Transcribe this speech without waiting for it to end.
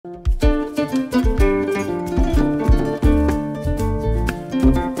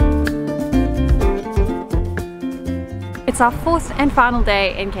It's our fourth and final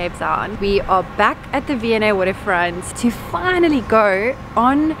day in Cape Town. We are back at the V&A waterfront to finally go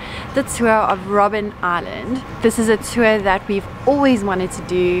on the tour of Robben Island. This is a tour that we've always wanted to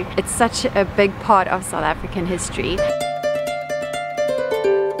do. It's such a big part of South African history.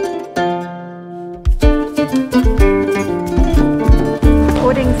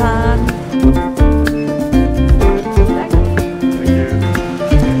 Boarding time.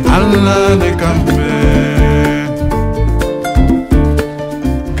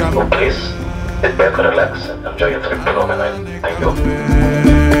 Please, sit back, relax, and enjoy your trip to Robben Island. Thank you.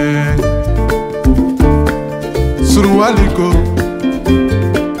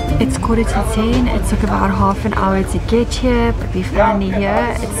 It's 9:45. It took about half an hour to get here, but we're finally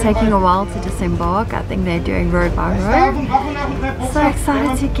here. It's taking a while to disembark. I think they're doing road by road. So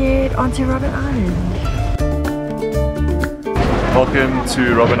excited to get onto Robben Island. Welcome to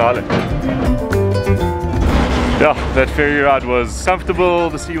Robben Island. Yeah, that ferry ride was comfortable,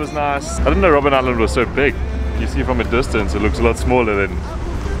 the sea was nice. I didn't know Robben Island was so big. You see from a distance, it looks a lot smaller than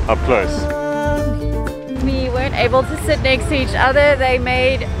up close. We weren't able to sit next to each other. They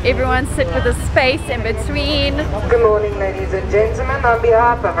made everyone sit with a space in between. Good morning, ladies and gentlemen. On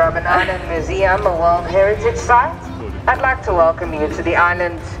behalf of Robben Island Museum, a World Heritage Site, I'd like to welcome you to the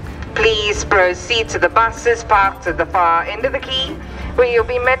island. Please proceed to the buses parked at the far end of the quay, where you'll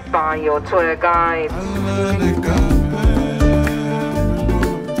be met by your tour guide.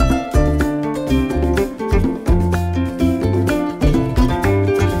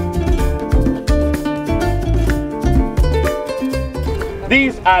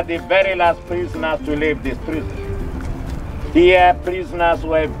 These are the very last prisoners to leave this prison. Here, prisoners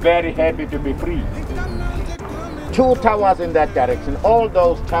were very happy to be free. 2 towers in that direction. All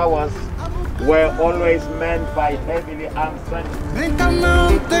those towers were always manned by heavily armed soldiers.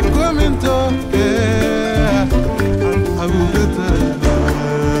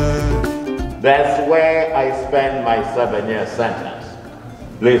 That's where I spent my 7-year sentence.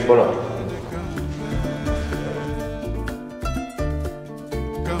 Please follow me.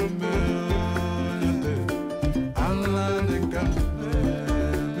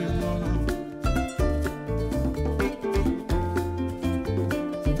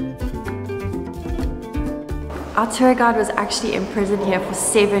 Our tour guide was actually in prison here for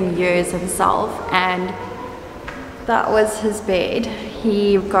 7 years himself, and that was his bed.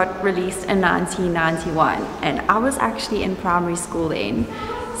 He got released in 1991, and I was actually in primary school then.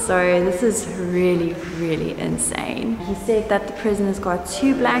 So this is really, really insane. He said that the prisoners got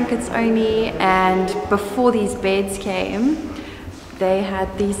 2 blankets only, and before these beds came, they had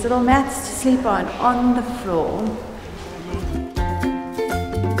these little mats to sleep on the floor.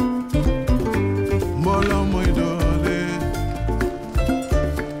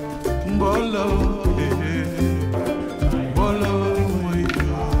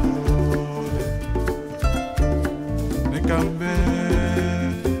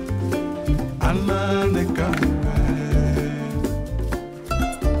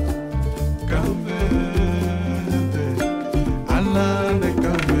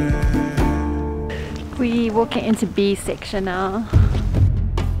 We're walking into B section now.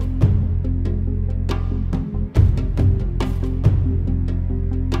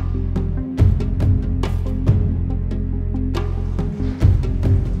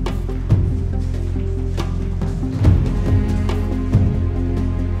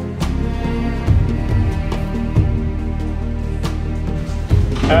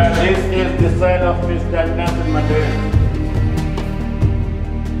 This is the cell of Mr. Nelson Mandela.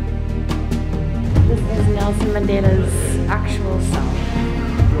 This is Nelson Mandela's actual cell.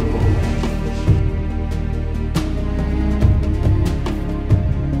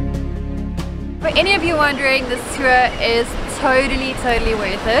 For any of you wondering, this tour is totally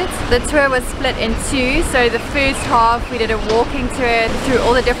worth it. The tour was split in 2, so the first half we did a walking tour through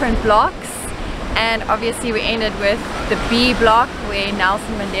all the different blocks, and obviously we ended with the B block where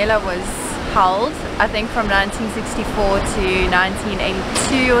Nelson Mandela was held, I think from 1964 to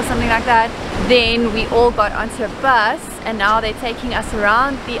 1982 or something like that. Then we all got onto a bus, and now they're taking us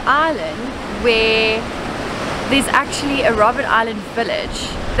around the island where there's actually a Robben Island village.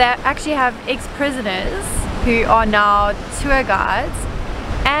 They actually have ex-prisoners who are now tour guides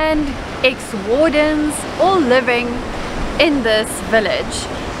and ex-wardens all living in this village.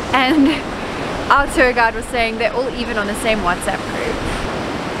 And our tour guide was saying they're all even on the same WhatsApp group.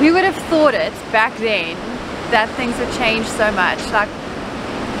 Who would have thought it back then that things would change so much? Like,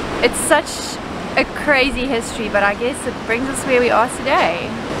 it's such a crazy history, but I guess it brings us where we are today.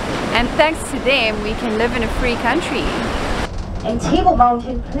 And thanks to them, we can live in a free country. and Table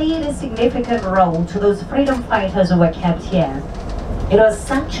Mountain played a significant role to those freedom fighters who were kept here. It was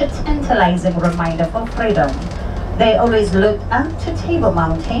such a tantalizing reminder for freedom. They always looked up to Table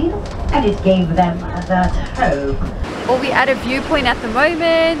Mountain, and it gave them that hope. Well, we're at a viewpoint at the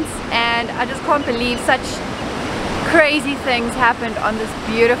moment, and I just can't believe such crazy things happened on this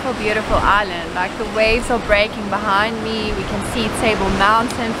beautiful, beautiful island. Like, the waves are breaking behind me. We can see Table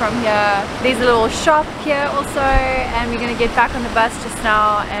Mountain from here. There's a little shop here also, and we're going to get back on the bus just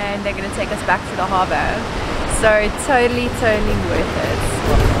now, and they're going to take us back to the harbour. So totally, totally worth it.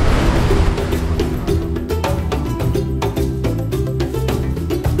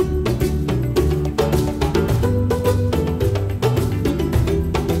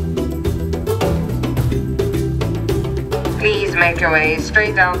 Please make your way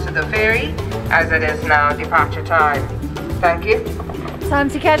straight down to the ferry, as it is now departure time. Thank you. Time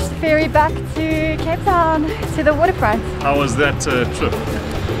to catch the ferry back to Cape Town, to the waterfront. How was that trip?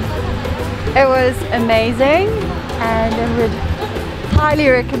 It was amazing, and I would highly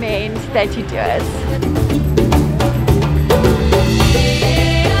recommend that you do it.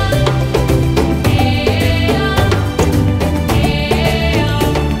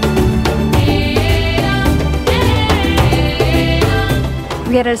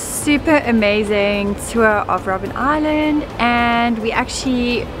 We had a super amazing tour of Robben Island, and we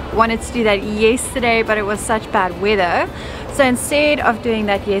actually wanted to do that yesterday, but it was such bad weather. So instead of doing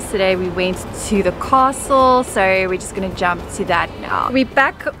that yesterday, we went to the castle, so we're just gonna jump to that now. We're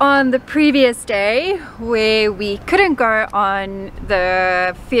back on the previous day where we couldn't go on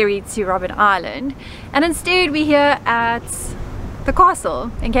the ferry to Robben Island, and instead we're here at the castle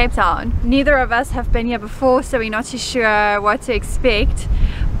in Cape Town. Neither of us have been here before, so we're not too sure what to expect,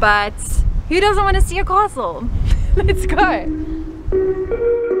 but who doesn't want to see a castle? Let's go.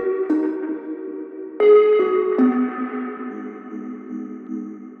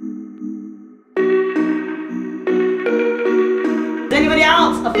 Is anybody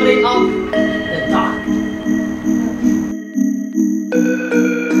else afraid of the dark?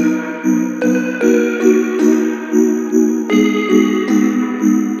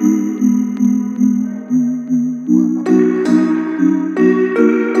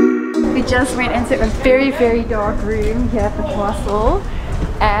 We just went into a very, very dark room here at the castle,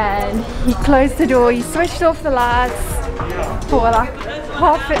 and he closed the door, he switched off the lights for like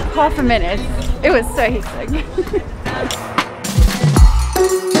half a minute. It was so hectic.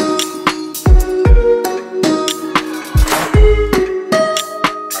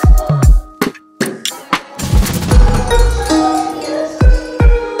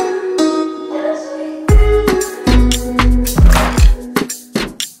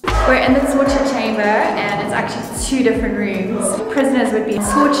 We're in the torture chamber, and it's actually 2 different rooms. Prisoners would be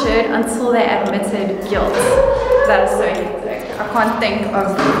tortured until they're admitted guilt. That is so hectic. I can't think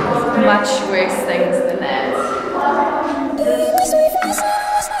of much worse things than that.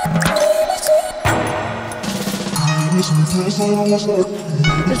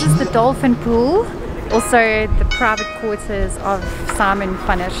 This is the dolphin pool, also the private quarters of Simon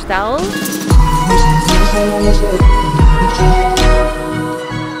van der Stel.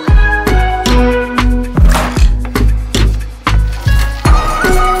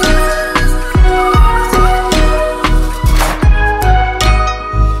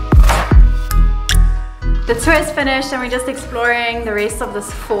 The tour is finished, and we're just exploring the rest of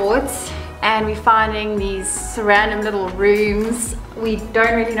this fort, and we're finding these random little rooms. We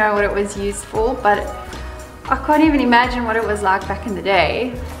don't really know what it was used for, but I can't even imagine what it was like back in the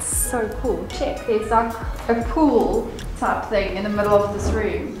day. It's so cool. Check, there's like a pool type thing in the middle of this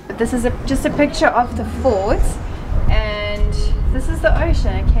room. But this is just a picture of the fort, and this is the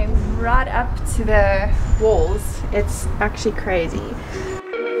ocean. It came right up to the walls. It's actually crazy.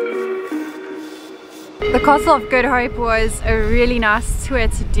 The Castle of Good Hope was a really nice tour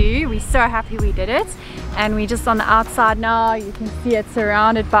to do. We're so happy we did it, and we're just on the outside now. You can see it's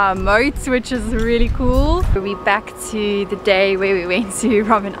surrounded by a moat, which is really cool. We're back to the day where we went to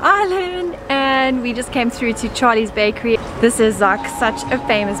Robben Island, and we just came through to Charlie's Bakery. This is like such a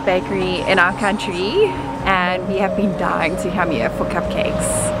famous bakery in our country, and we have been dying to come here for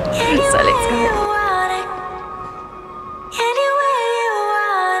cupcakes. So let's go.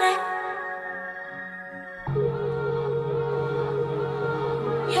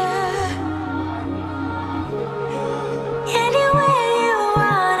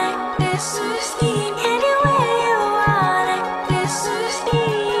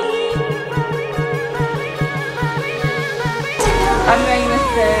 I'm going with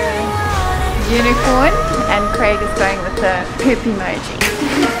the unicorn, and Craig is going with the poop emoji.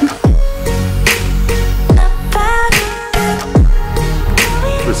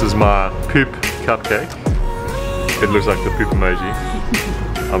 my poop cupcake. It looks like the poop emoji.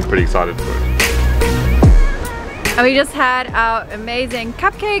 I'm pretty excited for it. And we just had our amazing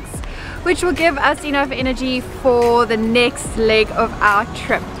cupcakes, which will give us enough energy for the next leg of our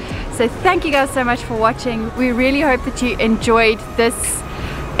trip. So thank you guys so much for watching. We really hope that you enjoyed this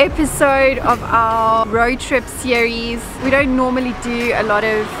episode of our road trip series. We don't normally do a lot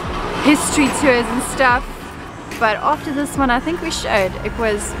of history tours and stuff, but after this one I think we should. It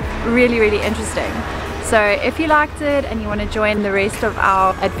was really interesting. So if you liked it and you want to join the rest of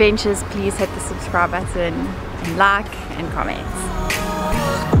our adventures, please hit the subscribe button and like and comment.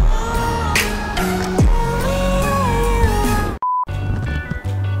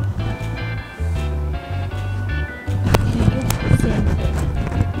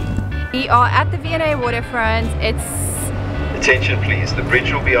 We are at the V&A waterfront. It's... Attention please, the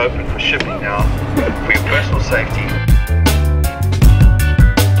bridge will be open for shipping now. For your personal safety.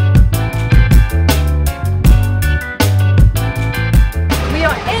 We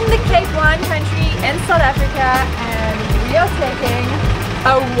are in the Cape Wine country in South Africa and we are taking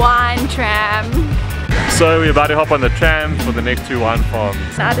a wine tram. So we're about to hop on the tram for the next 2 wine farms.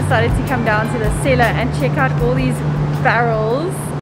 I decided to come down to the cellar and check out all these barrels